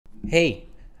Hey,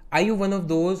 are you one of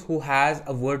those who has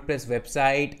a WordPress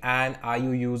website and are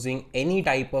you using any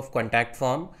type of contact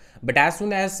form? But as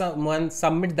soon as someone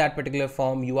submits that particular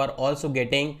form, you are also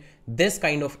getting this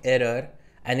kind of error.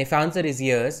 And if answer is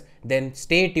yes, then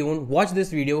stay tuned, watch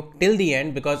this video till the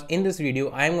end, because in this video,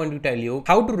 I am going to tell you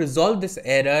how to resolve this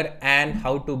error and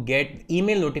how to get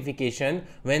email notification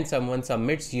when someone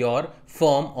submits your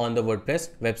form on the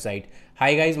WordPress website.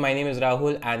 Hi guys, my name is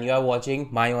Rahul and you are watching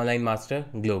My Online Master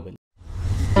Global.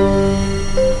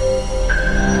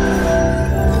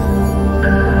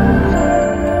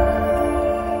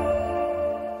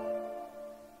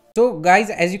 So guys,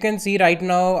 as you can see right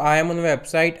now, I am on the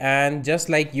website, and just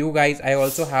like you guys, I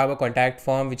also have a contact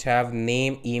form which have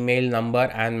name, email,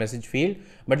 number and message field.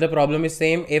 But the problem is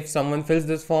same. If someone fills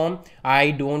this form,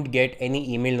 I don't get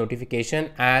any email notification,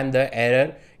 and the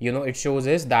error, it shows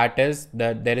is that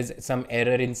there is some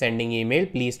error in sending email.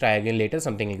 Please try again later,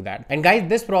 something like that. And guys,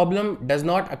 this problem does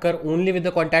not occur only with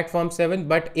the contact form 7,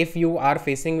 but if you are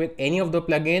facing with any of the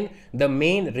plugin, the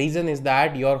main reason is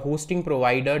that your hosting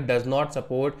provider does not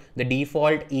support the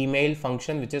default email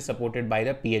function which is supported by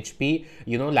the PHP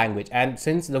language. And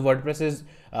since the WordPress is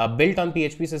built on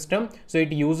PHP system, so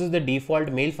it uses the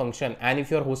default mail function, and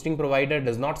if your hosting provider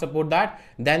does not support that,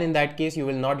 then in that case you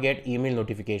will not get email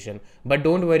notification. But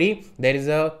don't worry, there is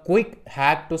a quick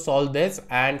hack to solve this,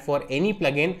 and for any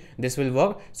plugin this will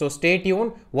work. So stay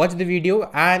tuned, watch the video,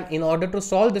 and in order to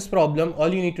solve this problem,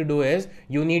 all you need to do is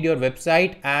you need your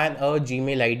website and a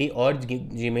Gmail ID or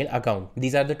Gmail account.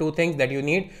 These are the two things that you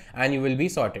need and you will be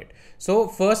sorted. So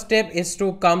first step is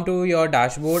to come to your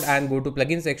dashboard and go to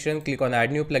plugin section, click on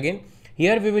add new plugin.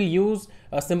 Here we will use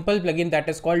a simple plugin that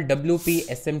is called WP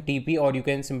SMTP, or you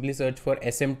can simply search for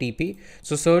SMTP.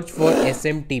 So search for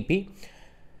SMTP.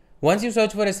 Once you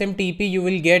search for SMTP, you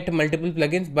will get multiple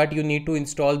plugins, but you need to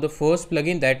install the first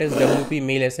plugin, that is WP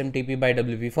Mail SMTP by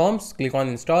WP Forms. Click on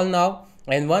install now.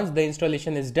 And once the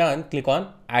installation is done, click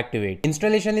on activate.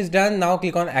 Installation is done. Now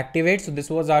click on activate. So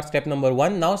this was our step number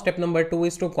 1. Now step number 2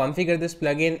 is to configure this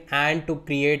plugin and to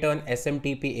create an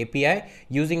SMTP API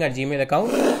using our Gmail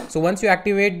account. So once you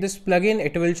activate this plugin,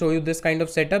 it will show you this kind of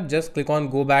setup. Just click on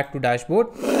go back to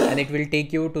dashboard and it will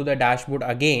take you to the dashboard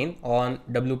again on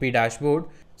WP dashboard.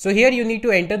 So here you need to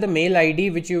enter the mail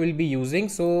ID which you will be using.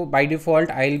 So by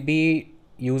default, I'll be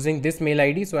using this mail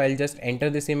ID. So I'll just enter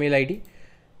this email ID.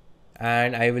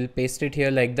 And I will paste it here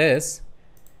like this,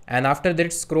 and after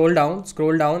that scroll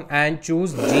down and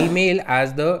choose Gmail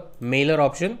as the mailer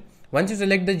option. Once you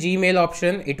select the Gmail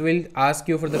option, it will ask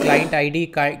you for the client ID,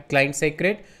 client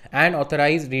secret and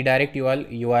authorized redirect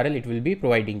URL it will be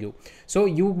providing you. So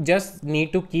you just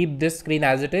need to keep this screen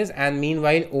as it is, and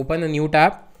meanwhile open a new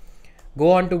tab, go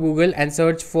on to Google and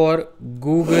search for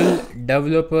Google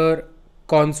Developer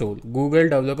Console,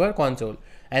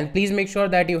 and please make sure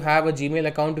that you have a Gmail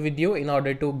account with you in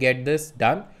order to get this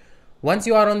done. Once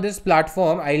you are on this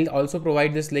platform, I'll also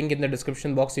provide this link in the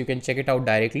description box so you can check it out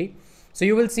directly. So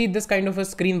you will see this kind of a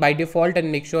screen by default, and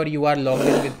make sure you are logged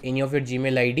in with any of your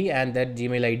Gmail ID, and that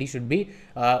Gmail ID should be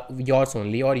yours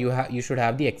only, or you should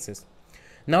have the access.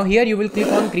 Now here you will click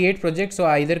on create project. So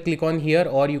either click on here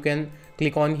or you can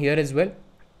click on here as well.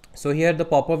 So here the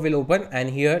pop-up will open, and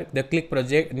here the click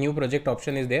project, new project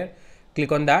option is there.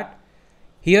 Click on that.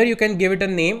 Here you can give it a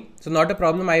name. So not a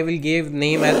problem. I will give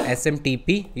name as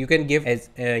SMTP. You can give as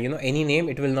any name.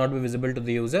 It will not be visible to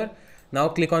the user. Now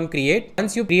click on create.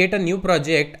 Once you create a new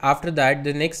project, after that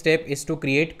the next step is to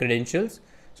create credentials.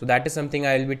 So that is something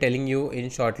I will be telling you in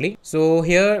shortly. So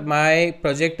here my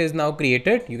project is now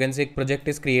created. You can say project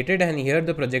is created, and here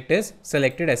the project is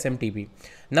selected SMTP.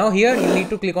 Now here you need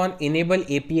to click on enable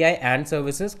API and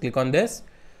services. Click on this.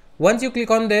 Once you click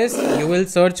on this, you will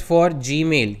search for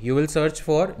Gmail. You will search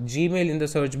for Gmail in the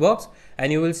search box,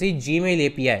 and you will see Gmail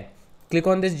API. Click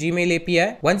on this Gmail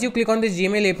API. Once you click on this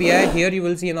Gmail API, here you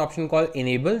will see an option called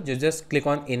enable. Just click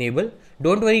on enable.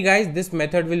 Don't worry guys, this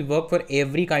method will work for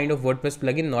every kind of WordPress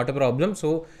plugin, not a problem.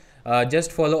 So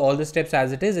just follow all the steps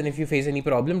as it is, and if you face any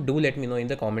problem, do let me know in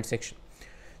the comment section.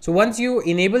 So once you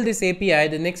enable this API,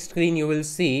 the next screen you will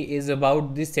see is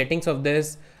about the settings of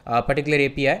this particular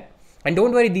API. And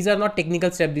don't worry, these are not technical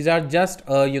steps. These are just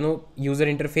user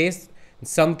interface,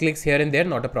 some clicks here and there,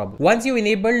 not a problem. Once you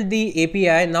enable the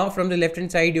API, now from the left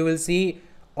hand side you will see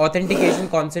authentication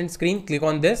consent screen. Click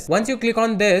on this. Once you click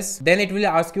on this, then it will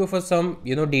ask you for some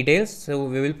details. So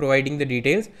we will providing the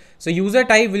details. So user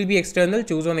type will be external.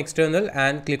 Choose on external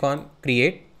and click on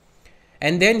create.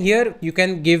 And then here you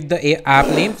can give the app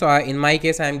name. So in my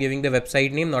case I am giving the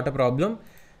website name, not a problem.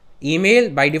 Email,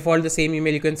 by default the same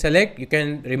email you can select. You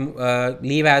can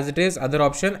leave as it is, other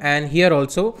option. And here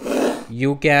also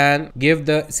you can give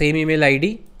the same email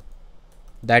ID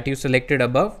that you selected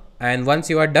above, and once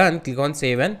you are done, click on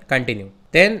save and continue.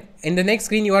 Then in the next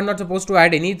screen, you are not supposed to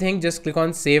add anything, just click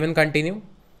on save and continue,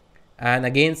 and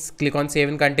again click on save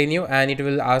and continue, and it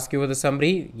will ask you for the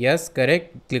summary. Yes,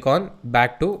 correct. Click on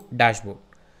back to dashboard.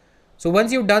 So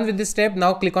once you're done with this step,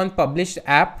 now click on publish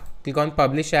app,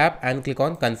 and click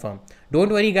on confirm. Don't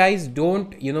worry guys,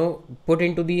 don't put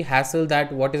into the hassle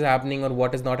that what is happening or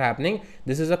what is not happening.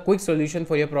 This is a quick solution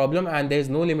for your problem, and there is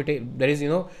no there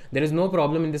is no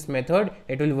problem in this method.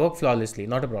 It will work flawlessly,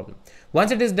 not a problem.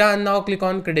 Once it is done, now click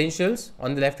on credentials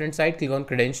on the left hand side, click on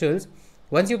credentials.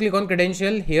 Once you click on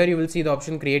credential, here you will see the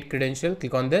option create credential.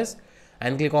 Click on this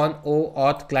and click on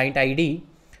OAuth client ID,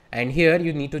 and here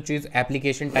you need to choose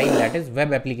application type, that is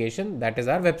web application, that is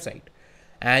our website,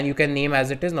 and you can name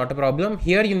as it is, not a problem.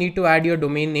 Here you need to add your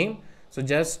domain name, so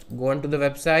just go onto the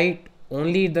website,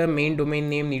 only the main domain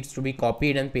name needs to be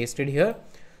copied and pasted here.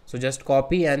 So just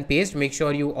copy and paste, make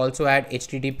sure you also add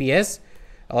HTTPS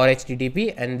or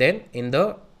HTTP, and then in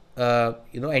the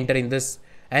enter in this,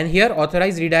 and here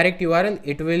authorized redirect URL,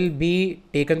 it will be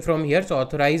taken from here. So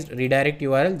authorized redirect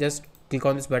URL, just click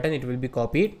on this button, it will be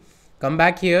copied. Come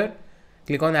back here,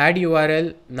 click on add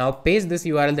URL, now paste this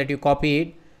URL that you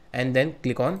copied, and then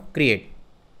click on create.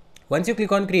 Once you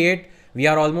click on create, we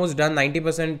are almost done,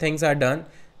 90% things are done.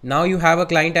 Now you have a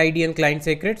client ID and client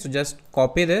secret, so just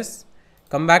copy this,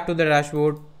 come back to the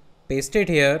dashboard, paste it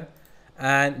here,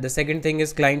 and the second thing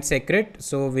is client secret,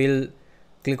 so we'll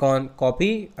click on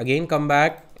copy, again come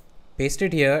back, paste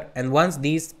it here, and once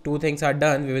these two things are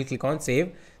done, we will click on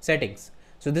save settings.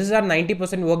 So this is our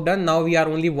 90% work done. Now we are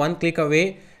only one click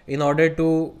away in order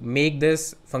to make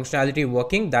this functionality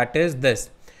working, that is this.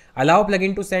 Allow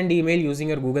plugin to send email using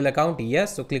your Google account.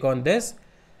 Yes, so click on this,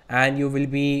 and you will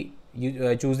be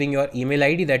choosing your email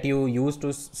ID that you use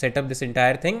to set up this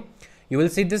entire thing. You will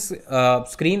see this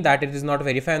screen that it is not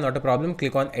verified, not a problem.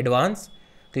 Click on advanced,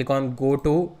 click on go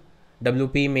to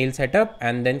WP mail setup,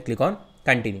 and then click on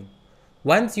continue.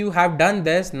 Once you have done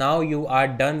this, now you are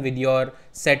done with your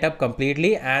setup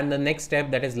completely, and the next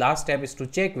step, that is last step, is to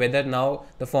check whether now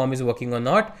the form is working or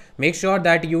not. Make sure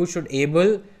that you should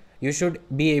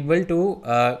be able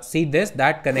to see this,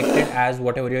 that connected as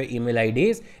whatever your email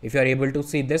ID is. If you are able to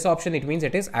see this option, it means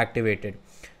it is activated.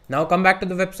 Now come back to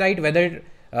the website, whether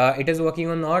it is working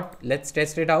or not. Let's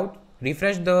test it out.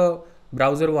 Refresh the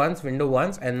browser once, window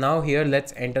once, and now here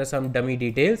let's enter some dummy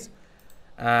details,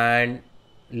 and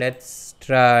let's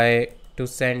try to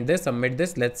send this, submit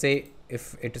this. Let's say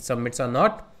if it submits or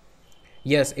not.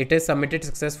 Yes, it is submitted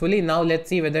successfully. Now let's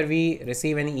see whether we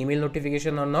receive any email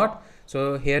notification or not.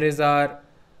 So here is our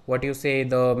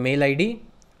the mail ID,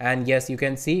 and yes, you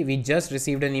can see we just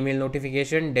received an email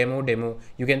notification, demo.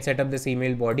 You can set up this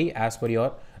email body as per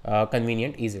your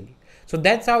convenient easily. So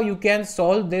that's how you can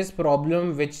solve this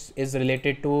problem, which is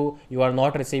related to you are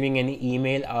not receiving any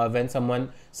email when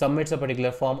someone submits a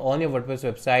particular form on your WordPress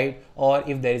website, or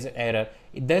if there is an error.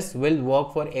 This will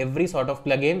work for every sort of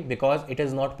plugin because it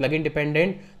is not plugin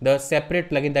dependent. The separate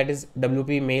plugin, that is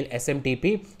WP Mail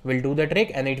SMTP, will do the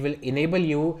trick, and it will enable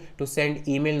you to send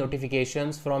email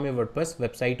notifications from your WordPress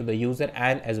website to the user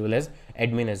and as well as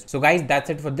admin as well. So guys, that's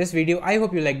it for this video. I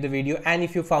hope you liked the video, and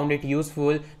if you found it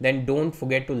useful, then don't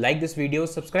forget to like this video,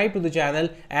 subscribe to the channel,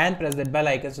 and press that bell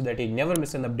icon so that you never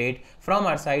miss an update from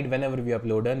our side whenever we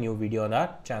upload a new video on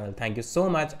our channel. Thank you so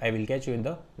much. I will catch you in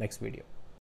the next video.